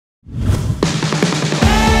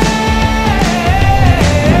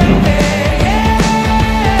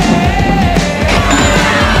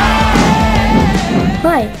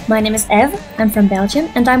My name is Eve, I'm from Belgium,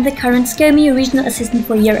 and I'm the current SCOME Regional Assistant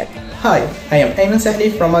for Europe. Hi, I am AYMEN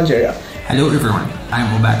SAHLI from Algeria. Hello everyone,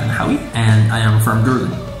 I'm Obad Howie and I am from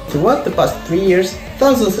Jordan. Throughout the past 3 years,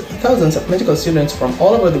 thousands of medical students from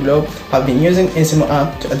all over the globe have been using InSimu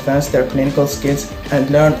app to advance their clinical skills and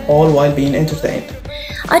learn all while being entertained.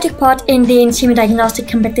 I took part in the InSimu diagnostic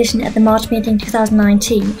competition at the March meeting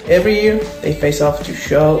 2019. Every year, they face off to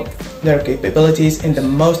show their capabilities in the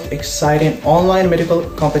most exciting online medical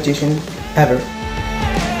competition ever.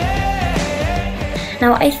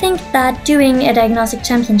 Now, I think that doing a diagnostic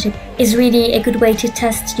championship is really a good way to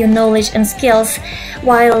test your knowledge and skills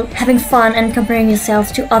while having fun and comparing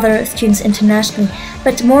yourself to other students internationally.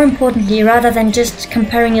 But more importantly, rather than just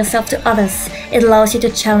comparing yourself to others, it allows you to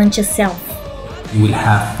challenge yourself. You will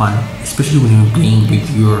have fun, especially when you're playing with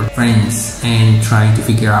your friends and trying to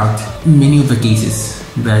figure out many of the cases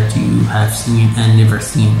that you have seen and never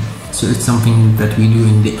seen. So it's something that we do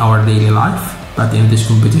in our daily life. But in this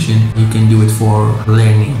competition, you can do it for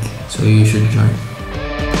learning, so you should join.